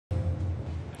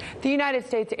The United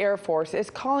States Air Force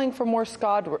is calling for more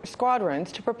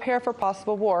squadrons to prepare for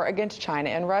possible war against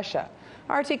China and Russia.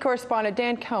 RT correspondent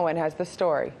Dan Cohen has the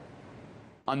story.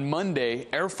 On Monday,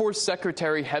 Air Force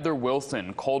Secretary Heather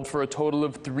Wilson called for a total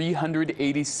of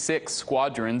 386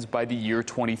 squadrons by the year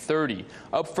 2030,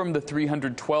 up from the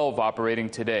 312 operating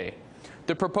today.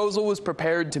 The proposal was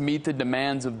prepared to meet the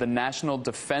demands of the National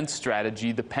Defense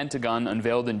Strategy the Pentagon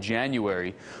unveiled in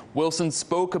January. Wilson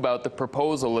spoke about the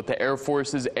proposal at the Air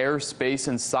Force's Air, Space,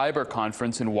 and Cyber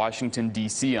Conference in Washington,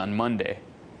 D.C. on Monday.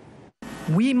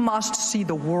 We must see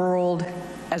the world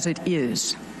as it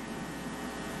is.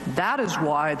 That is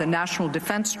why the National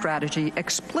Defense Strategy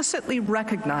explicitly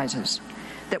recognizes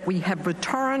that we have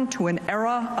returned to an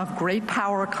era of great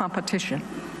power competition.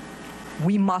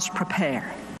 We must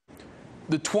prepare.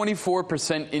 The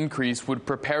 24% increase would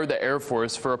prepare the Air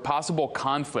Force for a possible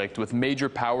conflict with major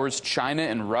powers China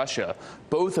and Russia,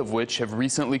 both of which have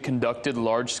recently conducted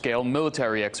large-scale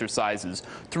military exercises.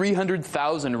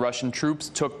 300,000 Russian troops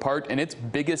took part in its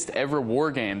biggest ever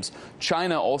war games.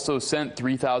 China also sent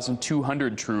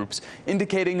 3,200 troops,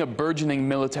 indicating a burgeoning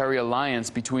military alliance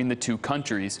between the two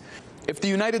countries. If the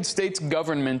United States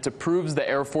government approves the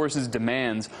Air Force's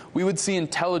demands, we would see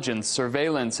intelligence,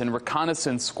 surveillance, and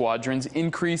reconnaissance squadrons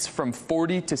increase from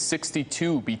 40 to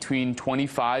 62 between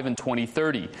 2025 and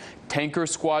 2030. Tanker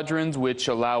squadrons, which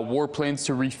allow warplanes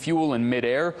to refuel in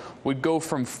midair, would go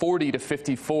from 40 to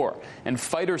 54, and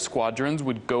fighter squadrons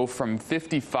would go from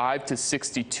 55 to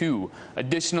 62.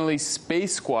 Additionally,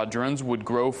 space squadrons would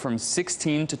grow from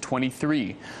 16 to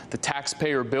 23. The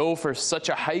taxpayer bill for such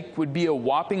a hike would be a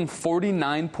whopping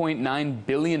 $49.9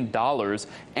 billion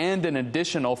and an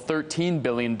additional $13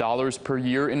 billion per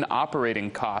year in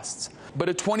operating costs. But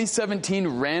a 2017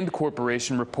 Rand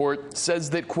Corporation report says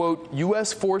that, quote,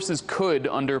 U.S. forces could,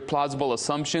 under plausible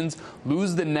assumptions,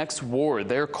 lose the next war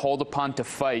they're called upon to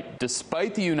fight,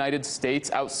 despite the United States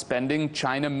outspending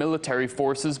China military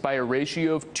forces by a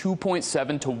ratio of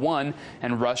 2.7 to 1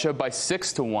 and Russia by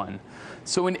 6 to 1.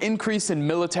 So an increase in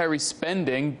military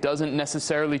spending doesn't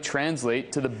necessarily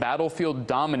translate to the battlefield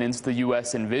dominance the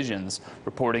U.S. envisions.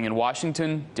 Reporting in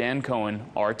Washington, Dan Cohen,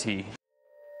 RT.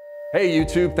 Hey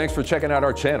YouTube, thanks for checking out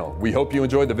our channel. We hope you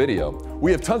enjoyed the video. We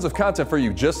have tons of content for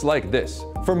you just like this.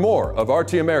 For more of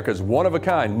RT America's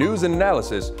one-of-a-kind news and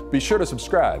analysis, be sure to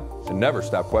subscribe and never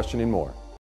stop questioning more.